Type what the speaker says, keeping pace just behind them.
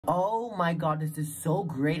Oh my god, this is so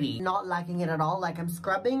gritty. Not liking it at all. Like, I'm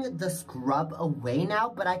scrubbing the scrub away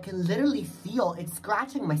now, but I can literally feel it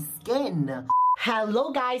scratching my skin.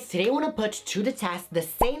 Hello guys, today I want to put to the test the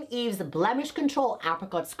St. Ives Blemish Control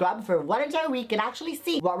Apricot Scrub for 1 entire week and actually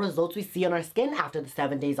see what results we see on our skin after the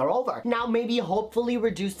 7 days are over. Now, maybe hopefully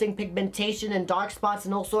reducing pigmentation and dark spots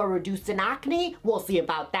and also a reducing acne. We'll see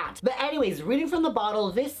about that. But anyways, reading from the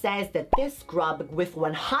bottle, this says that this scrub with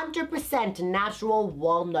 100% natural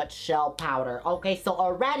walnut shell powder. Okay, so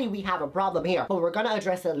already we have a problem here, but we're gonna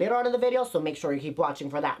address it later on in the video, so make sure you keep watching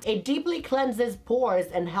for that. It deeply cleanses pores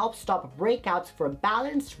and helps stop breakouts for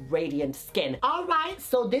balanced, radiant skin. Alright,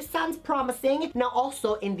 so this sounds promising. Now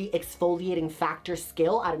also in the exfoliating factor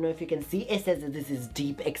scale, I don't know if you can see, it says that this is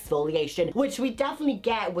deep exfoliation, which we definitely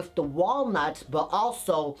get with the walnut, but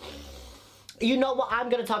also, you know what, I'm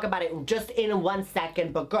gonna talk about it just in 1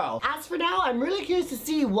 second, but girl, as for now, I'm really curious to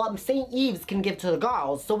see what St. Ives can give to the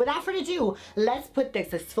girls. So without further ado, let's put this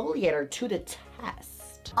exfoliator to the test.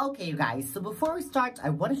 Okay, you guys, so before we start, I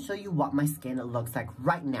want to show you what my skin looks like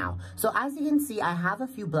right now. So as you can see, I have a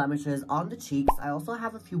few blemishes on the cheeks. I also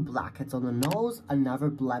have a few blackheads on the nose, another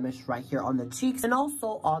blemish right here on the cheeks, and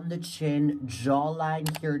also on the chin,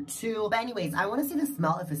 jawline here too. But anyways, I want to see the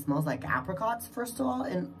smell, if it smells like apricots first of all.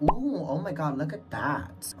 And ooh, oh my god, look at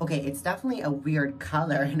that. Okay, it's definitely a weird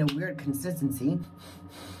color and a weird consistency.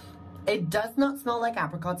 It does not smell like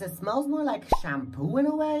apricots. It smells more like shampoo in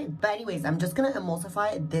a way. But anyways, I'm just gonna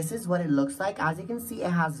emulsify it. This is what it looks like. As you can see, it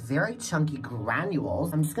has very chunky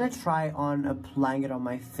granules. I'm just gonna try on applying it on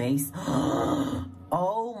my face.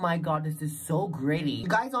 Oh my god, this is so gritty. You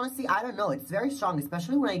guys, honestly, I don't know. It's very strong,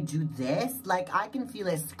 especially when I do this. Like, I can feel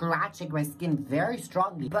it scratching my skin very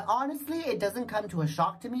strongly. But honestly, it doesn't come to a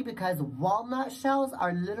shock to me because walnut shells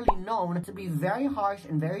are literally known to be very harsh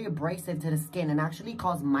and very abrasive to the skin and actually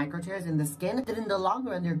cause micro tears in the skin that in the long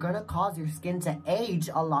run, they're gonna cause your skin to age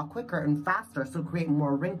a lot quicker and faster, so create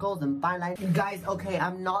more wrinkles and fine lines. Guys, okay,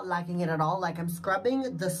 I'm not liking it at all. Like, I'm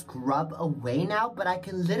scrubbing the scrub away now, but I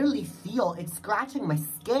can literally feel it scratching my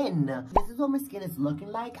skin. This is what my skin is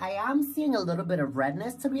looking like. I am seeing a little bit of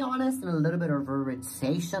redness, to be honest, and a little bit of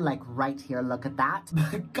irritation, like right here. Look at that.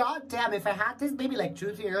 But god damn, if I had this maybe like 2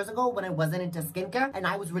 or 3 years ago when I wasn't into skincare and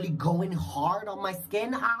I was really going hard on my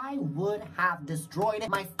skin, I would have destroyed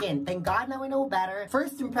my skin. Thank god now I know better.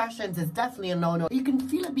 First impressions is definitely a no-no. You can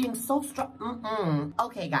feel it being so strong.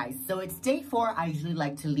 Okay guys, so it's day 4. I usually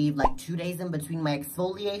like to leave like 2 days in between my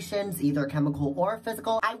exfoliations, either chemical or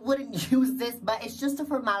physical. I wouldn't use this, but it's just a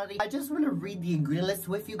formality. I just want to read the ingredient list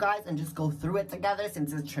with you guys and just go through it together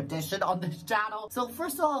since it's tradition on this channel. So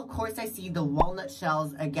first of all, of course, I see the walnut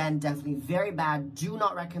shells. Again, definitely very bad. Do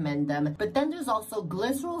not recommend them. But then there's also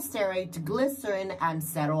glycerol stearate, glycerin, and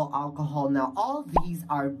cetyl alcohol. Now, all these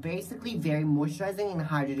are basically very moisturizing and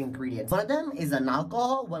hydrating ingredients. One of them is an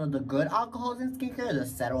alcohol, one of the good alcohols in skincare, the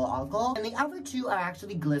cetyl alcohol. And the other 2 are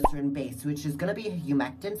actually glycerin based, which is going to be a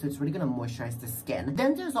humectant, so it's really going to moisturize the skin.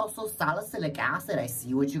 Then there's also salicylic acid. I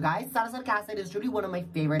see what you guys. Salicylic acid is really one of my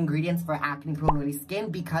favorite ingredients for acne prone oily skin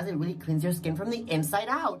because it really cleans your skin from the inside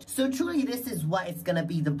out. So truly, this is what it's gonna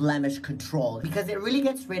be, the blemish control, because it really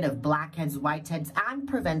gets rid of blackheads, whiteheads, and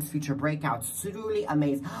prevents future breakouts. So truly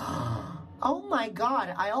amazing. Oh my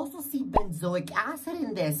god, I also see benzoic acid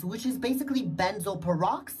in this, which is basically benzoyl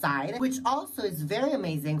peroxide, which also is very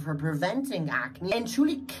amazing for preventing acne and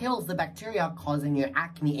truly kills the bacteria causing your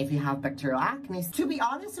acne if you have bacterial acne. To be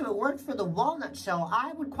honest, if it worked for the walnut shell,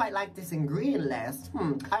 I would quite like this ingredient list.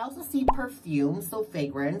 I also see perfume, so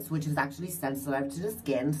fragrance, which is actually sensitive to the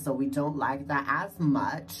skin, so we don't like that as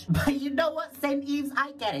much. But you know what, St. Ives,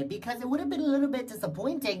 I get it, because it would have been a little bit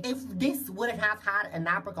disappointing if this wouldn't have had an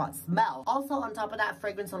apricot smell. Also, on top of that,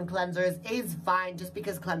 fragrance on cleansers is fine just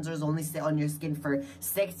because cleansers only sit on your skin for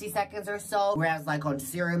 60 seconds or so, whereas like on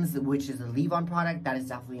serums, which is a leave-on product, that is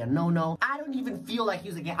definitely a no-no. I don't even feel like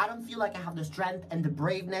using it. I don't feel like I have the strength and the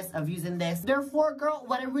braveness of using this. Therefore, girl,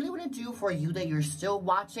 what I really want to do for you that you're still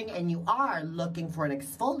watching and you are looking for an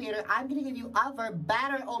exfoliator, I'm going to give you other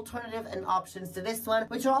better alternative and options to this one,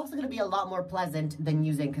 which are also going to be a lot more pleasant than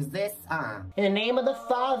using, because this, In the name of the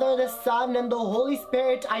Father, the Son, and the Holy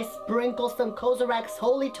Spirit, I sprinkle some Cosrx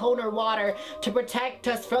Holy Toner water to protect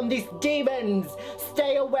us from these demons.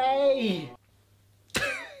 Stay away.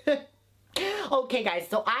 Okay guys,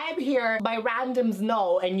 so I am here, my randoms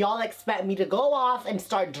know, and y'all expect me to go off and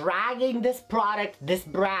start dragging this product, this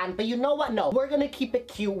brand, but you know what? No, we're gonna keep it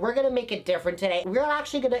cute. We're gonna make it different today. We're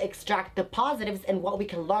actually gonna extract the positives and what we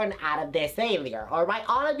can learn out of this failure, alright?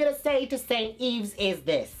 All I'm gonna say to St. Ives is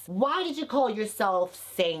this. Why did you call yourself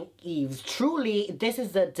St. Ives? Truly, this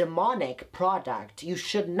is a demonic product. You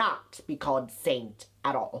should not be called Saint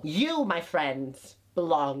at all. You, my friends,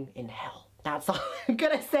 belong in hell. That's all I'm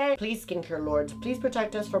gonna say. Please, skincare lords, please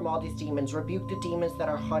protect us from all these demons. Rebuke the demons that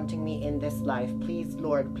are haunting me in this life. Please,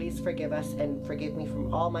 Lord, please forgive us and forgive me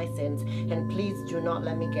from all my sins. And please do not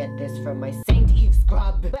let me get this from my Saint Ives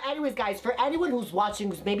Scrub. But anyways, guys, for anyone who's watching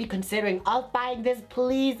who's maybe considering of buying this,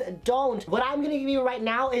 please don't. What I'm gonna give you right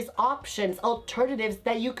now is options, alternatives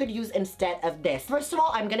that you could use instead of this. First of all,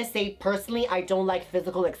 I'm gonna say personally, I don't like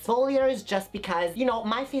physical exfoliators just because, you know,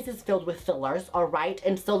 my face is filled with fillers, alright?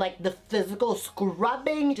 And so like the physical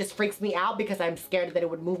scrubbing just freaks me out because I'm scared that it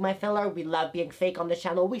would move my filler. We love being fake on the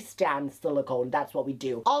channel. We stand silicone. That's what we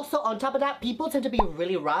do. Also, on top of that, people tend to be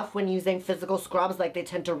really rough when using physical scrubs. Like they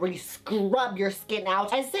tend to really scrub your skin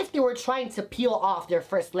out as if they were trying to peel off their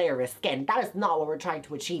first layer of skin. That is not what we're trying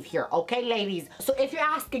to achieve here, okay, ladies? So if you're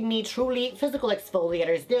asking me, truly, physical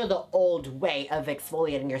exfoliators, they're the old way of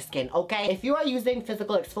exfoliating your skin, okay? If you are using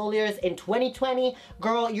physical exfoliators in 2020,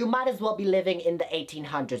 girl, you might as well be living in the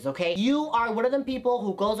 1800s, okay? You are one of them people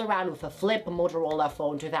who goes around with a flip Motorola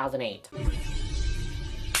phone 2008.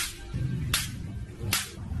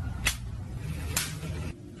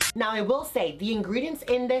 Now, I will say, the ingredients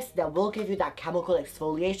in this that will give you that chemical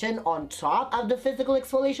exfoliation on top of the physical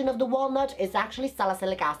exfoliation of the walnut is actually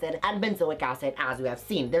salicylic acid and benzoic acid, as we have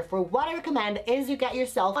seen. Therefore, what I recommend is you get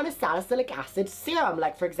yourself on a salicylic acid serum,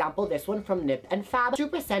 like for example, this one from Nip and Fab,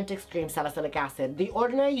 2% extreme salicylic acid. The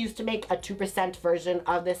Ordinary used to make a 2% version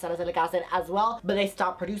of this salicylic acid as well, but they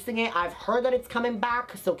stopped producing it. I've heard that it's coming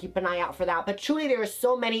back, so keep an eye out for that. But truly, there are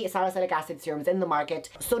so many salicylic acid serums in the market.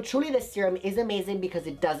 So truly, this serum is amazing because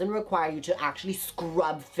it doesn't require you to actually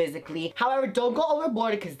scrub physically. However, don't go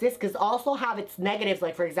overboard because this could also have its negatives,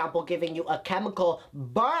 like for example, giving you a chemical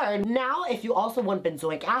burn. Now, if you also want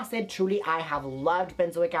benzoic acid, truly I have loved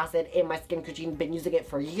benzoic acid in my skin routine, been using it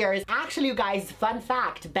for years. Actually, you guys, fun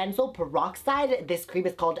fact, benzoyl peroxide, this cream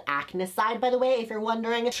is called Acnicide, by the way, if you're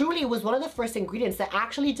wondering, truly was one of the first ingredients that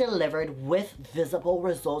actually delivered with visible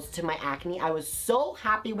results to my acne. I was so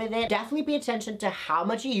happy with it. Definitely pay attention to how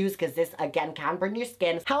much you use because this, again, can burn your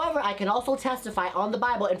skin. However, I can also testify on the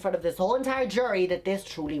Bible in front of this whole entire jury that this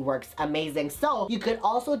truly works amazing. So you could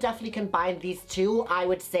also definitely combine these two. I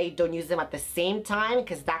would say don't use them at the same time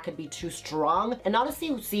because that could be too strong. And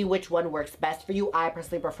honestly, see which one works best for you. I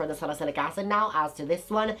personally prefer the salicylic acid now as to this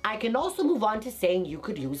one. I can also move on to saying you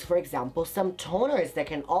could use, for example, some toners that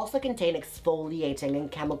can also contain exfoliating and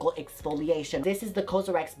chemical exfoliation. This is the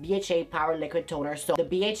Cosrx BHA Power Liquid Toner. So the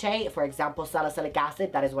BHA, for example, salicylic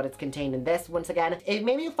acid, that is what it's contained in this. Once again, if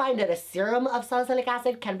maybe you find that a serum of salicylic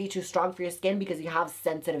acid can be too strong for your skin because you have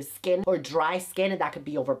sensitive skin or dry skin and that could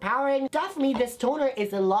be overpowering, definitely this toner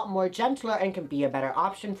is a lot more gentler and can be a better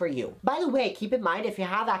option for you. By the way, keep in mind if you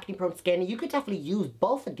have acne prone skin, you could definitely use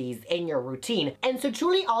both of these in your routine. And so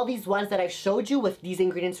truly all these ones that I've showed you with these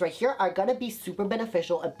ingredients right here are gonna be super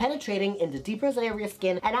beneficial at penetrating in the deeper layer of your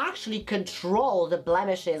skin and actually control the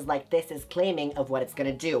blemishes like this is claiming of what it's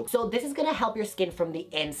gonna do. So this is gonna help your skin from the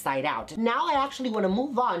inside out. Now I actually wanna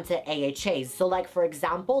move on to AHAs. So like for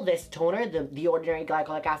example, this toner, the Ordinary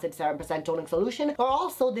Glycolic Acid 7% toning solution, or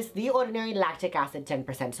also this The Ordinary Lactic Acid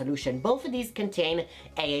 10% solution. Both of these contain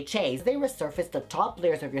AHAs. They resurface the top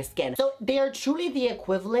layers of your skin. So they are truly the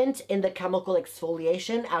equivalent in the chemical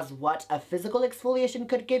exfoliation as what a physical exfoliation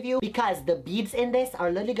could give you because the beads in this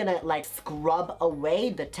are literally gonna like scrub away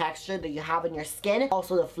the texture that you have in your skin.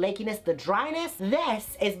 Also the flakiness, the dryness.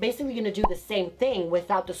 This is basically gonna do the same thing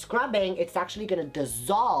without the scrubbing. It's actually gonna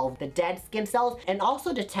dissolve the dead skin cells and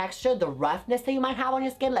also the texture, the roughness that you might have on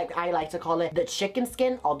your skin. Like I like to call it the chicken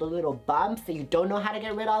skin, all the little bumps that you don't know how to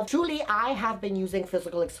get rid of. Truly, I have been using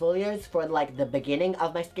physical exfoliators for like the beginning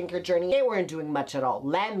of my skincare journey. They weren't doing much at all.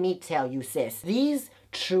 Let me tell you, sis. These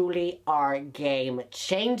truly are game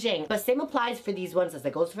changing. But same applies for these ones as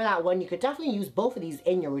it goes for that one. You could definitely use both of these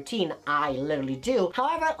in your routine. I literally do.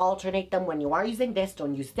 However, alternate them when you are using this.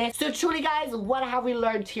 Don't use this. So truly guys, what have we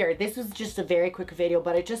learned here? This was just a very quick video,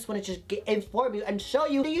 but I just want to inform you and show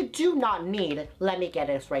you that you do not need, let me get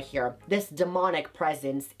this right here, this demonic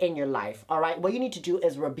presence in your life. All right, what you need to do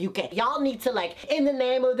is rebuke it. Y'all need to, like, in the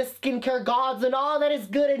name of the skincare gods and all that is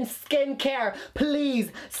good in skincare,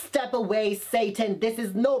 please step away, Satan. This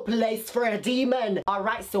is no place for a demon. All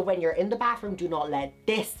right, so when you're in the bathroom, do not let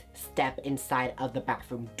this step inside of the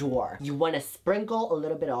bathroom door. You want to sprinkle a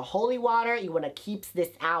little bit of holy water. You want to keep this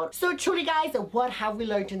out. So truly guys, what have we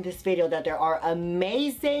learned in this video? That there are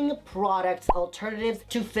amazing products, alternatives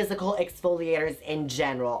to physical exfoliators in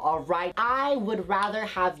general. All right, I would rather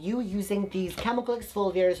have you using these chemical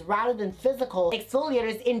exfoliators rather than physical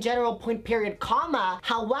exfoliators in general, point period, comma.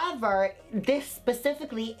 However, this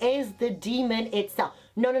specifically is the demon itself.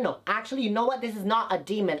 No. Actually, you know what? This is not a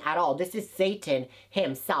demon at all. This is Satan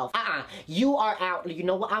himself. You are out. You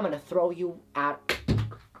know what? I'm gonna throw you out.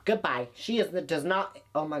 Goodbye. She does not.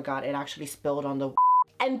 Oh my god, it actually spilled on the.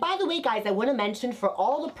 And by the way, guys, I want to mention for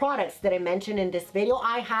all the products that I mentioned in this video,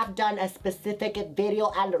 I have done a specific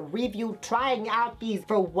video and review trying out these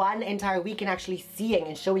for one entire week and actually seeing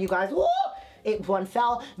and showing you guys. Woo! One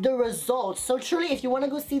fell, the results. So truly, if you want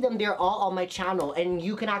to go see them, they're all on my channel and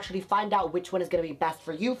you can actually find out which one is going to be best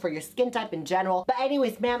for you, for your skin type in general. But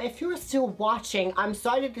anyways, ma'am, if you're still watching, I'm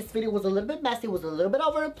sorry that this video was a little bit messy, was a little bit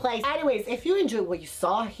over the place. Anyways, if you enjoyed what you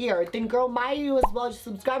saw here, then girl, mind you as well, just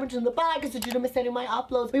subscribe to the bell icon so you don't miss any of my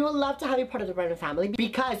uploads. We would love to have you part of the Random family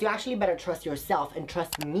because you actually better trust yourself and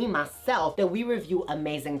trust me myself that we review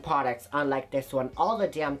amazing products unlike this one all the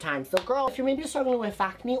damn time. So girl, if you're maybe struggling with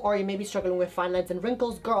acne or you may be struggling with fine lines and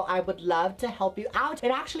wrinkles, girl, I would love to help you out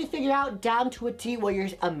and actually figure out down to a T what your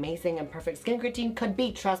amazing and perfect skin routine could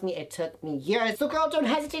be. Trust me, it took me years. So girl, don't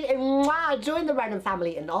hesitate and join the Random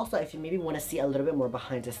family. And also, if you maybe want to see a little bit more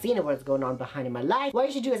behind the scene of what's going on behind in my life, what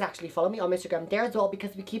you should do is actually follow me on Instagram there as well,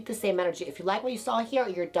 because we keep the same energy. If you like what you saw here,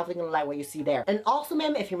 you're definitely gonna like what you see there. And also,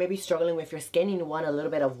 ma'am, if you're maybe struggling with your skin and you want a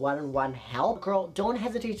little bit of one-on-one help, girl, don't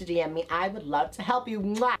hesitate to DM me. I would love to help you.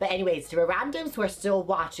 But anyways, to the randoms who are still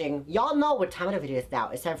watching, y'all know what time of the video is now.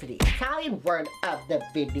 It's time for the Italian word of the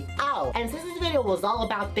video. And since this video was all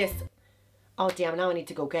about this, oh damn, now I need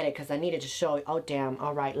to go get it because I needed to show you. Oh damn,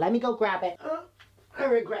 alright, let me go grab it. I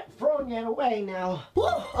regret throwing it away now. Woo!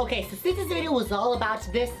 Okay, so since this video was all about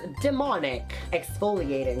this demonic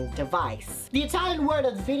exfoliating device, the Italian word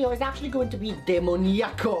of the video is actually going to be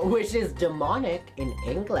demoniaco, which is demonic in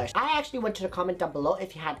English. I actually went to the comment down below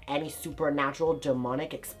if you had any supernatural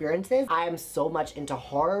demonic experiences. I am so much into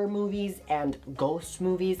horror movies and ghost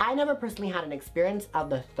movies. I never personally had an experience of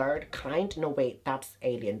the third kind. No, wait, that's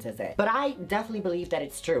aliens, is it? But I definitely believe that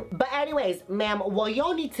it's true. But anyways, ma'am, what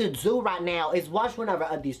y'all need to do right now is watch one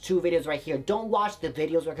of these two videos right here. Don't watch the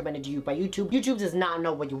videos recommended to you by YouTube. YouTube does not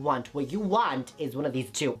know what you want. What you want is one of these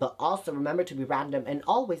two. But also remember to be random and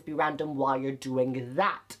always be random while you're doing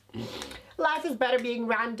that. Life is better being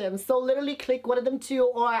random, so literally click one of them two,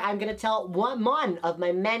 or I'm gonna tell one of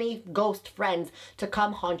my many ghost friends to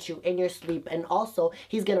come haunt you in your sleep, and also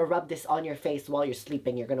he's gonna rub this on your face while you're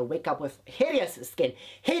sleeping. You're gonna wake up with hideous skin.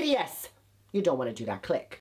 Hideous! You don't want to do that. Click.